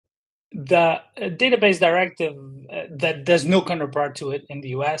The database directive that there's no counterpart to it in the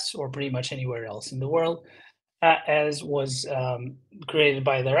US or pretty much anywhere else in the world, as was created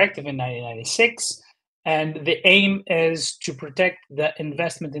by a directive in 1996. And the aim is to protect the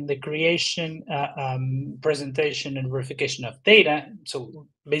investment in the creation, presentation, and verification of data. So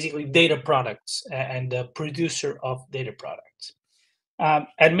basically, data products and the producer of data products.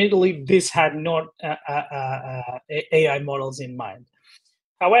 Admittedly, this had not AI models in mind.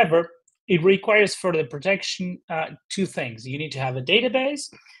 However, it requires for the protection two things. You need to have a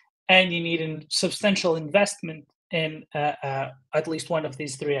database, and you need a substantial investment in at least one of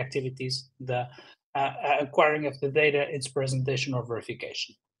these three activities: the acquiring of the data, its presentation, or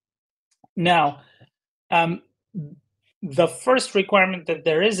verification. Now, um, the first requirement that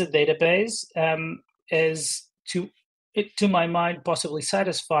there is a database is to my mind, possibly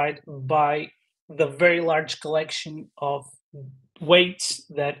satisfied by the very large collection of weights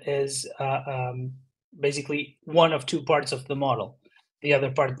that is basically one of two parts of the model. The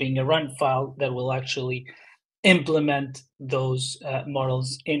other part being a run file that will actually implement those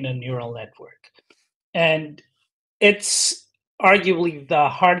models in a neural network. And it's arguably the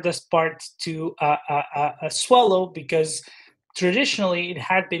hardest part to swallow, because traditionally it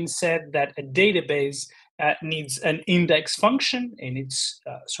had been said that a database needs an index function, and it's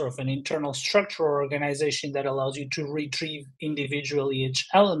sort of an internal structure or organization that allows you to retrieve individually each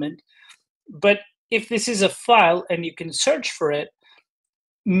element. But if this is a file and you can search for it,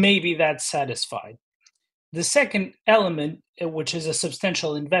 maybe that's satisfied. The second element, which is a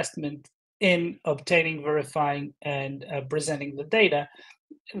substantial investment in obtaining, verifying, and presenting the data,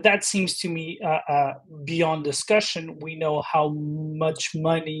 that seems to me beyond discussion. We know how much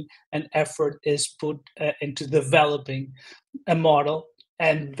money and effort is put into developing a model,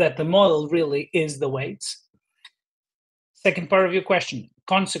 and that the model really is the weights. Second part of your question,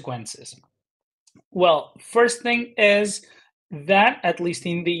 consequences. Well, first thing is that, at least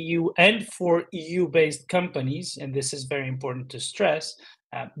in the EU and for EU-based companies, and this is very important to stress,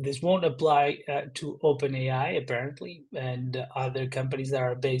 this won't apply to OpenAI apparently, and other companies that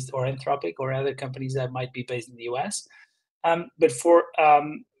are based, or Anthropic, or other companies that might be based in the US. But for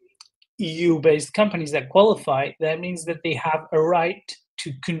EU-based companies that qualify, that means that they have a right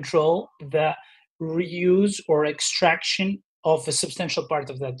to control the reuse or extraction of a substantial part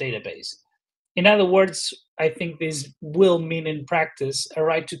of that database. In other words, I think this will mean in practice a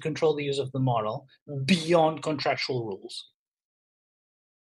right to control the use of the model beyond contractual rules.